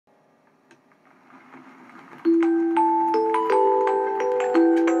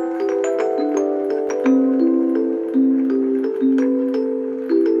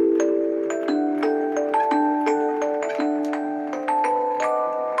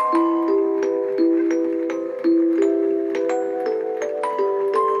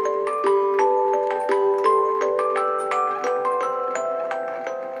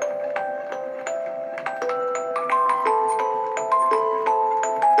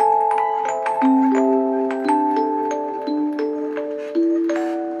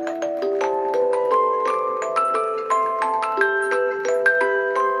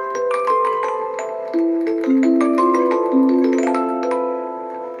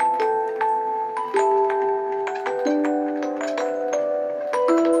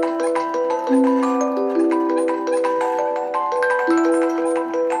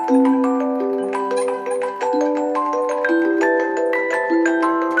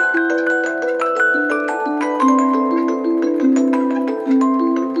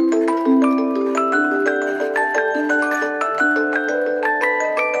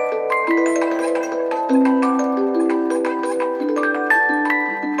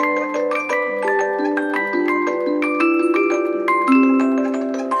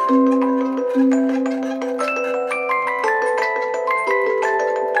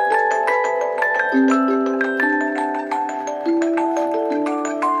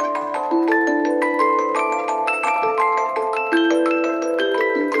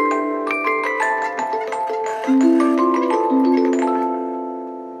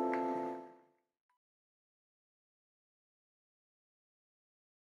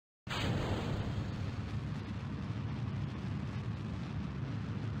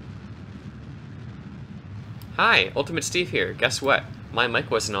Hi, Ultimate Steve here. Guess what? My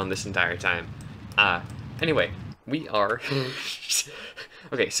mic wasn't on this entire time. Anyway, we are...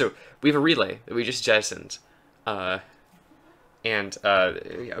 Okay, so we have a relay that we just jettisoned. Okay, I have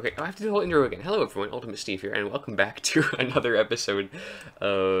to do the whole intro again. Hello everyone, Ultimate Steve here, and welcome back to another episode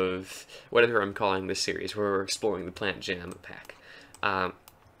of whatever I'm calling this series, where we're exploring the Plant Jam pack.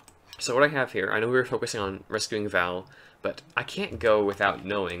 So what I have here, I know we were focusing on rescuing Val, but I can't go without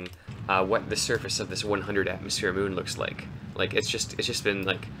knowing what the surface of this 100 atmosphere moon looks like. Like it's just been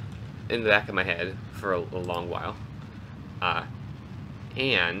like in the back of my head for a long while.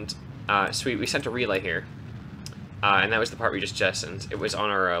 So we sent a relay here, and that was the part we just jettisoned. It was on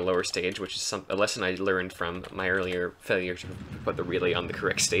our lower stage, which is a lesson I learned from my earlier failure to put the relay on the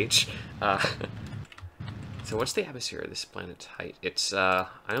correct stage. So what's the atmosphere of this planet's height? It's, I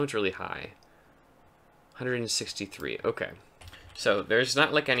know it's really high. 163, okay. So there's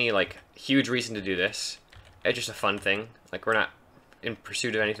not like any like huge reason to do this. It's just a fun thing. Like we're not in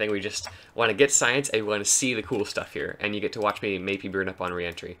pursuit of anything, we just want to get science and we want to see the cool stuff here. And you get to watch me maybe burn up on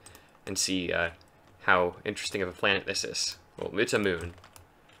re-entry and see how interesting of a planet this is. Well, it's a moon.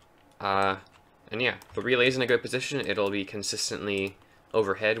 And yeah, the relay's in a good position. It'll be consistently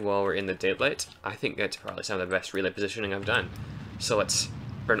overhead while we're in the daylight. I think that's probably some of the best relay positioning I've done. So let's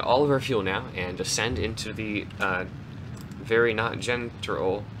burn all of our fuel now and descend into the very not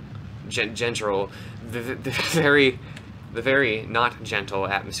gentle, the very not gentle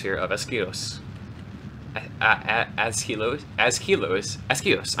atmosphere of Esquios. Esquios.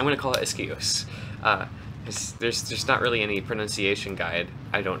 I'm gonna call it Esquios. There's just not really any pronunciation guide,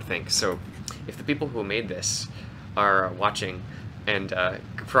 I don't think. So if the people who made this are watching and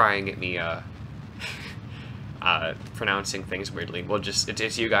crying at me pronouncing things weirdly, well,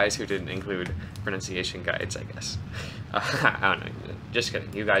 it's you guys who didn't include pronunciation guides, I guess. I don't know, just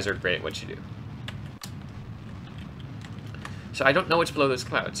kidding. You guys are great at what you do. So I don't know what's below those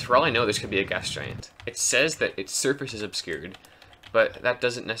clouds. For all I know, this could be a gas giant. It says that its surface is obscured, but that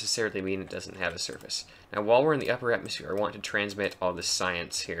doesn't necessarily mean it doesn't have a surface. Now, while we're in the upper atmosphere, I want to transmit all this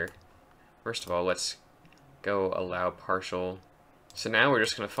science here. First of all, let's go allow partial. So now we're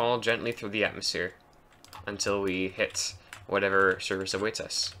just going to fall gently through the atmosphere until we hit whatever surface awaits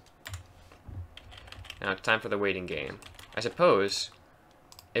us. Now it's time for the waiting game. I suppose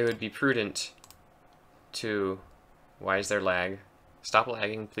it would be prudent to... Why is there lag? Stop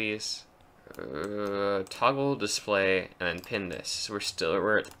lagging, please. Toggle display and then pin this. So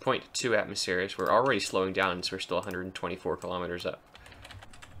we're at 0.2 atmospheres. We're already slowing down, so we're still 124 kilometers up.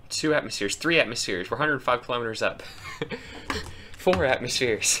 2 atmospheres, 3 atmospheres. We're 105 kilometers up. 4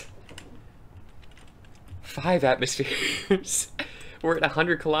 atmospheres. 5 atmospheres. We're at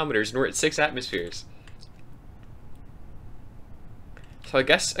 100 kilometers and we're at 6 atmospheres. So I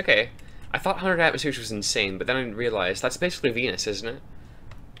guess, okay, I thought 100 atmospheres was insane, but then I realized that's basically Venus, isn't it?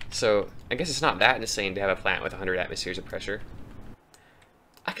 So I guess it's not that insane to have a planet with 100 atmospheres of pressure.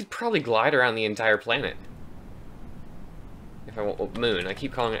 I could probably glide around the entire planet. If I want, well, moon, I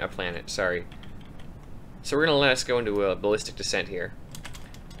keep calling it a planet, sorry. So we're gonna let us go into a ballistic descent here.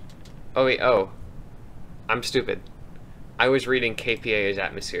 Oh wait, oh. I'm stupid. I was reading KPA as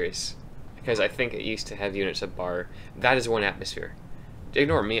atmospheres, because I think it used to have units of bar. That is 1 atmosphere.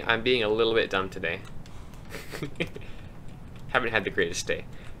 Ignore me, I'm being a little bit dumb today. Haven't had the greatest day.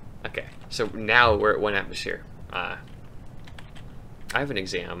 Okay, so now we're at 1 atmosphere. I have an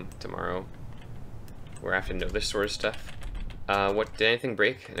exam tomorrow where I have to know this sort of stuff. Did anything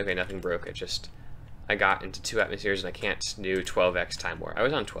break? Okay, nothing broke. I got into 2 atmospheres and I can't do 12x time warp. I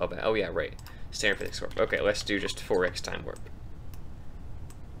was on 12. Oh yeah, right. Standard physics warp. Okay, let's do just 4x time warp.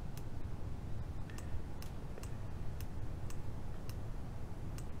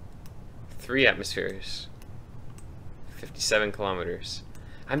 Three atmospheres. 57 kilometers.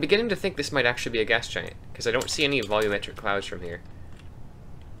 I'm beginning to think this might actually be a gas giant, because I don't see any volumetric clouds from here.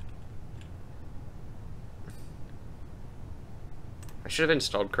 I should have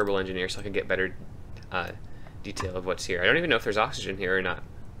installed Kerbal Engineer so I could get better detail of what's here. I don't even know if there's oxygen here or not.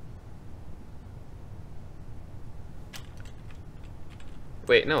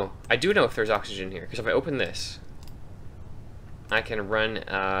 Wait, no. I do know if there's oxygen here, because if I open this, I can run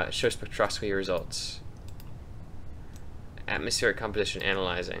show spectroscopy results. Atmospheric composition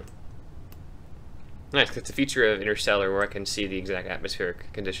analyzing. Nice, it's a feature of Interstellar where I can see the exact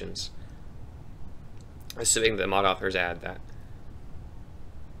atmospheric conditions. Assuming the mod authors add that.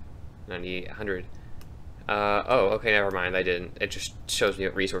 98, 100. Oh, okay, never mind, I didn't. It just shows me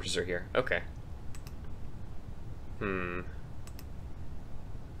what resources are here. Okay.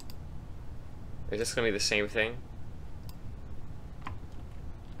 Is this gonna be the same thing?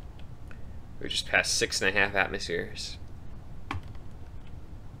 We just passed 6.5 atmospheres.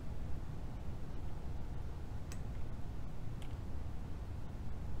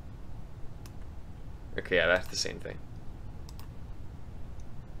 Okay, yeah, that's the same thing.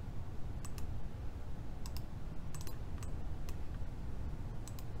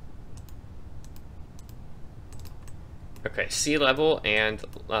 Okay, sea level and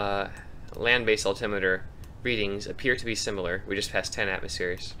land-based altimeter readings appear to be similar. We just passed 10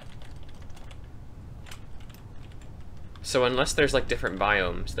 atmospheres. So unless there's like different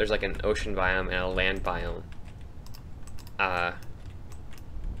biomes, there's like an ocean biome and a land biome,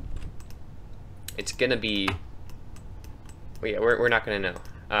 it's gonna be... Well, yeah, we're not gonna know.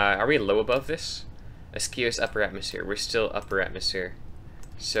 Are we low above this? Askeos upper atmosphere. We're still upper atmosphere.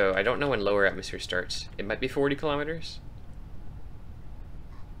 So I don't know when lower atmosphere starts. It might be 40 kilometers.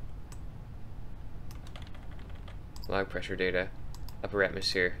 Log pressure data. Upper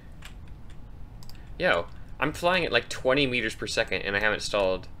atmosphere. Yo, I'm flying at like 20 meters per second and I haven't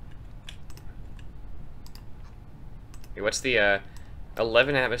stalled. Okay, what's the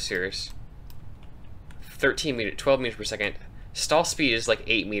 11 atmospheres? 12 meters per second. Stall speed is like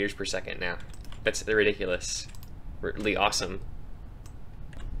 8 meters per second now. That's ridiculous. Really awesome.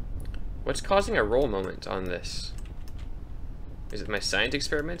 What's causing a roll moment on this? Is it my science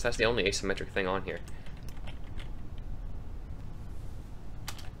experiments? That's the only asymmetric thing on here.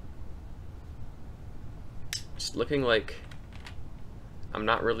 It's looking like I'm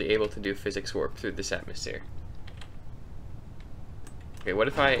not really able to do physics warp through this atmosphere. Okay, what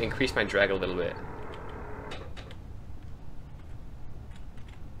if I increase my drag a little bit?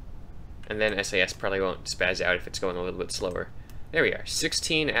 And then SAS probably won't spaz out if it's going a little bit slower. There we are,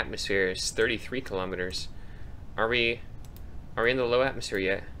 16 atmospheres, 33 kilometers. Are we in the low atmosphere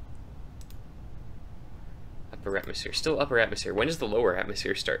yet? Upper atmosphere, still upper atmosphere. When does the lower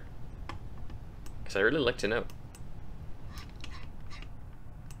atmosphere start? Because I'd really like to know.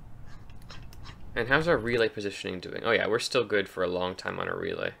 And how's our relay positioning doing? Oh yeah, we're still good for a long time on our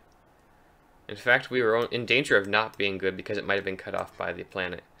relay. In fact, we were in danger of not being good because it might have been cut off by the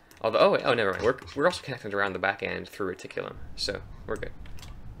planet. Although, oh never mind. We're also connected around the back end through reticulum, so we're good.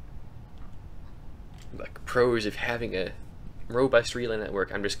 Like pros of having a robust relay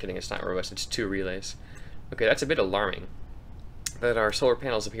network. I'm just kidding. It's not robust. It's 2 relays. Okay, that's a bit alarming. That our solar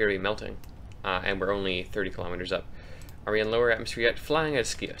panels appear to be melting, and we're only 30 kilometers up. Are we in lower atmosphere yet? Flying at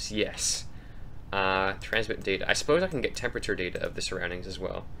Askeos. Yes. Transmit data. I suppose I can get temperature data of the surroundings as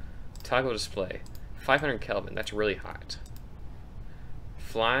well. Toggle display. 500 Kelvin. That's really hot.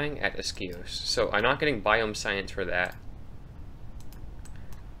 Flying at Askeos. So I'm not getting biome science for that.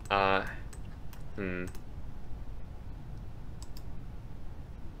 Run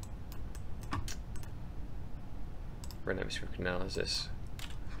atmospheric analysis.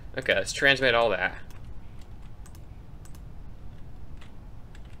 Okay, let's transmit all that.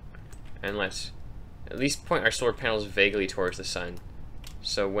 And let's at least point our solar panels vaguely towards the sun.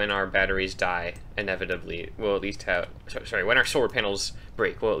 So when our batteries die, inevitably, we'll at least have... Sorry, when our solar panels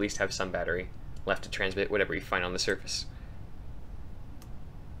break, we'll at least have some battery left to transmit whatever you find on the surface.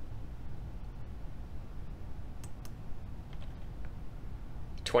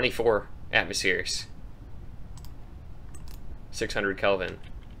 "24 atmospheres. 600 Kelvin.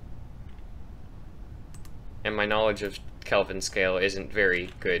 And my knowledge of Kelvin scale isn't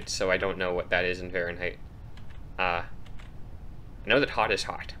very good, so I don't know what that is in Fahrenheit. I know that hot is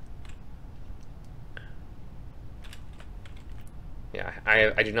hot. Yeah,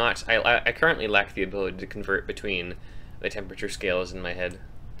 I do not... I currently lack the ability to convert between the temperature scales in my head.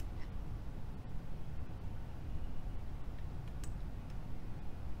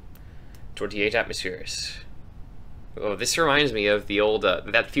 "28 atmospheres. Oh, this reminds me of the old, that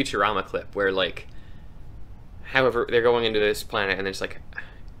Futurama clip where, like, however, they're going into this planet and it's like,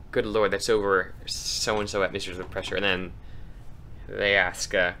 good lord, that's over so-and-so atmospheres of pressure, and then they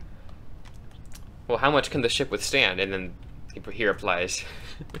ask, well, how much can the ship withstand? And then he replies,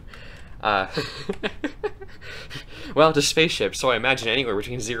 well, it's a spaceship, so I imagine anywhere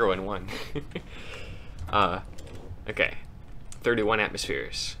between 0 and 1. Okay. 31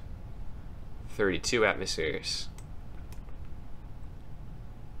 atmospheres. 32 atmospheres.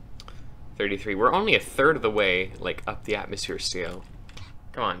 33. We're only a third of the way, like, up the atmosphere scale.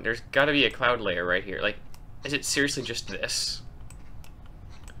 Come on, there's gotta be a cloud layer right here. Like, is it seriously just this?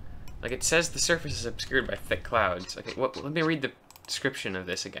 Like, it says the surface is obscured by thick clouds. Okay, let me read the description of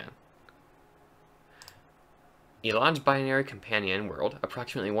this again. Elon's binary companion world,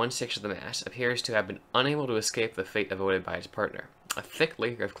 approximately 1/6 of the mass, appears to have been unable to escape the fate avoided by its partner. A thick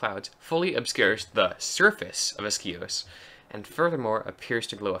layer of clouds fully obscures the surface of Askeos, and furthermore appears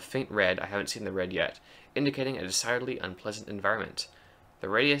to glow a faint red, I haven't seen the red yet, indicating a decidedly unpleasant environment. The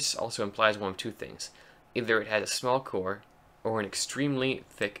radius also implies one of two things. Either it has a small core, or an extremely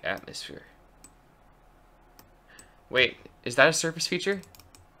thick atmosphere. Wait, is that a surface feature?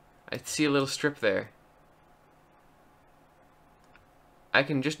 I see a little strip there. I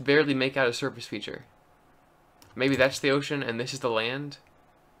can just barely make out a surface feature. Maybe that's the ocean and this is the land?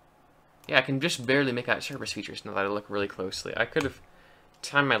 Yeah, I can just barely make out surface features now that I look really closely. I could have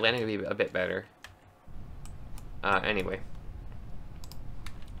timed my landing to be a bit better. Anyway.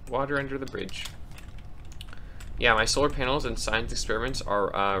 Water under the bridge. Yeah, my solar panels and science experiments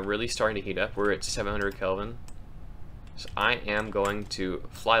are really starting to heat up. We're at 700 Kelvin. So I am going to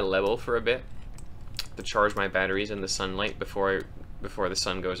fly level for a bit to charge my batteries in the sunlight before the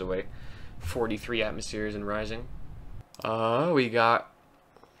sun goes away. 43 atmospheres and rising. We got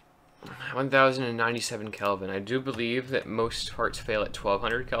 1097 Kelvin. I do believe that most parts fail at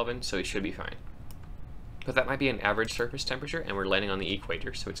 1200 Kelvin, so it should be fine. But that might be an average surface temperature, and we're landing on the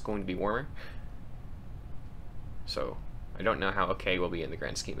equator, so it's going to be warmer. So I don't know how okay we'll be in the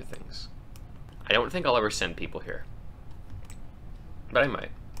grand scheme of things. I don't think I'll ever send people here, but I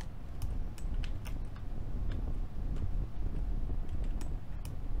might.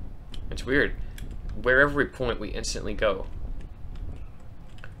 It's weird. Wherever we point, we instantly go.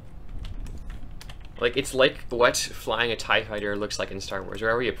 Like, it's like what flying a TIE fighter looks like in Star Wars.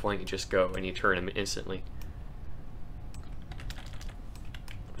 Wherever you point, you just go, and you turn them instantly.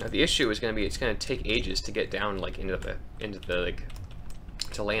 Now, the issue is going to be, it's going to take ages to get down, like, into the like,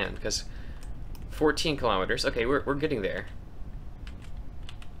 to land, because 14 kilometers, okay, we're getting there.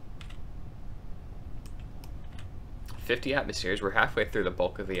 50 atmospheres, we're halfway through the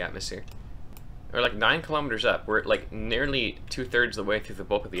bulk of the atmosphere. We're like 9 kilometers up. We're like nearly 2/3 of the way through the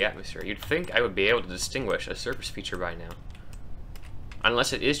bulk of the atmosphere. You'd think I would be able to distinguish a surface feature by now.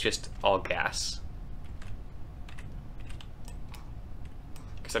 Unless it is just all gas.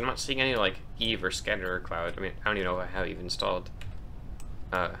 Because I'm not seeing any like Eve or Scatterer cloud. I mean, I don't even know if I have Eve installed.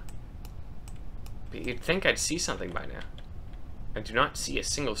 But you'd think I'd see something by now. I do not see a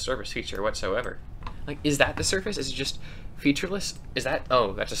single surface feature whatsoever. Like, is that the surface? Is it just featureless? Is that...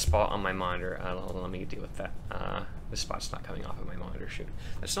 Oh, that's a spot on my monitor. Let me deal with that. The spot's not coming off of my monitor. Shoot.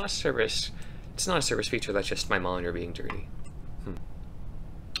 That's not a surface... It's not a surface feature. That's just my monitor being dirty.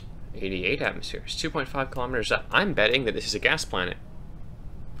 88 atmospheres. 2.5 kilometers up. I'm betting that this is a gas planet.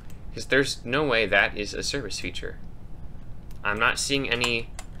 Because there's no way that is a surface feature. I'm not seeing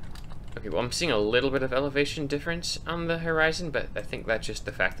any... Okay, well, I'm seeing a little bit of elevation difference on the horizon, but I think that's just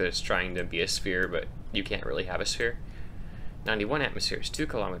the fact that it's trying to be a sphere, but you can't really have a sphere. 91 atmospheres, 2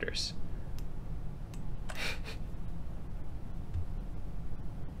 kilometers.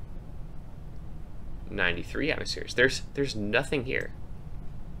 $93 atmospheres. There's nothing here.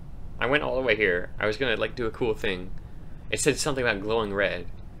 I went all the way here. I was gonna like do a cool thing. It said something about glowing red,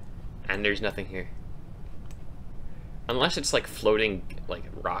 and there's nothing here. Unless it's like floating like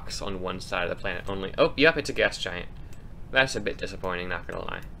rocks on one side of the planet only. Oh, yep, it's a gas giant. That's a bit disappointing, not gonna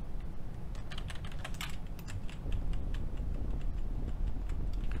lie.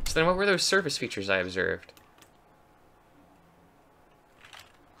 So then what were those surface features I observed?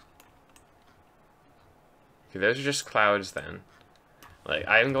 Okay, those are just clouds then. Like,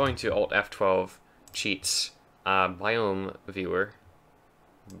 I'm going to Alt F12 cheats biome viewer.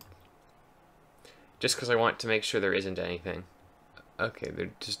 Just because I want to make sure there isn't anything. Okay,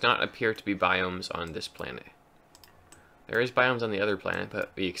 there does not appear to be biomes on this planet. There is biomes on the other planet,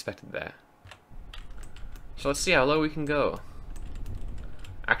 but we expected that. So let's see how low we can go.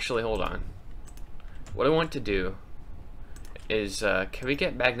 Actually, hold on. What I want to do is, can we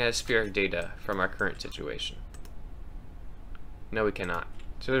get magnetospheric data from our current situation? No, we cannot.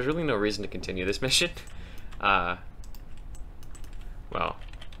 So there's really no reason to continue this mission. Well...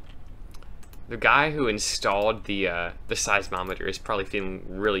 The guy who installed the seismometer is probably feeling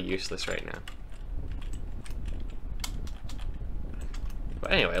really useless right now.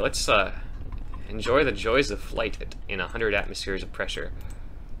 But anyway, let's enjoy the joys of flight in 100 atmospheres of pressure.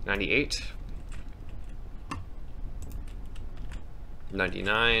 98.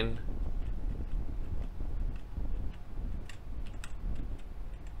 99.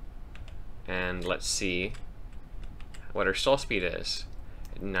 And let's see what our stall speed is.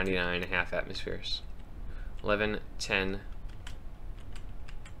 99.5 atmospheres. 11, 10.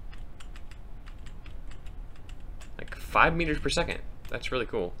 Like 5 meters per second. That's really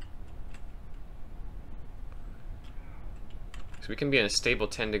cool. So we can be in a stable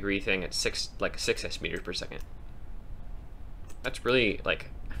 10-degree thing at 6 meters per second. That's really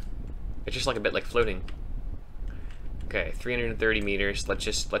like, it's just like a bit like floating. Okay, 330 meters. Let's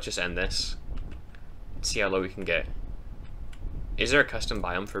just end this. See how low we can get. Is there a custom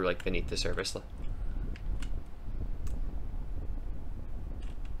biome for like beneath the surface?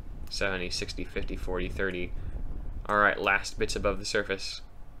 70, 60, 50, 40, 30. Alright, last bits above the surface.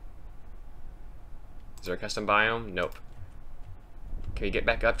 Is there a custom biome? Nope. Can we get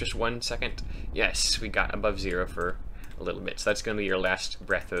back up just 1 second? Yes, we got above 0 for a little bit. So that's going to be your last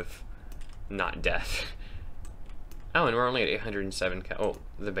breath of not death. Oh, and we're only at 807. Oh,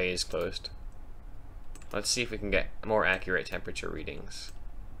 the bay is closed. Let's see if we can get more accurate temperature readings.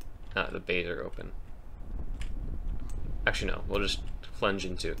 The bays are open. Actually, no. We'll just plunge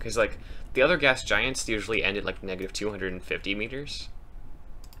into it. Because, like, the other gas giants usually end at, like, negative 250 meters.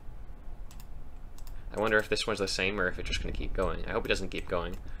 I wonder if this one's the same or if it's just going to keep going. I hope it doesn't keep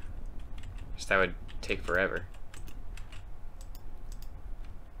going. Because that would take forever.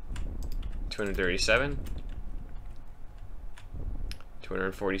 237.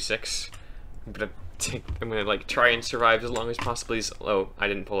 246. I'm gonna like try and survive as long as possible. Oh, I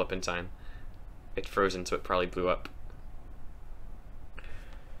didn't pull up in time. It's frozen, so it probably blew up.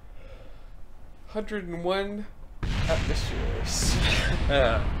 101 atmospheres.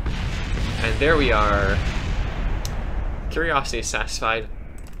 And there we are. Curiosity is satisfied.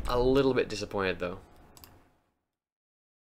 A little bit disappointed though.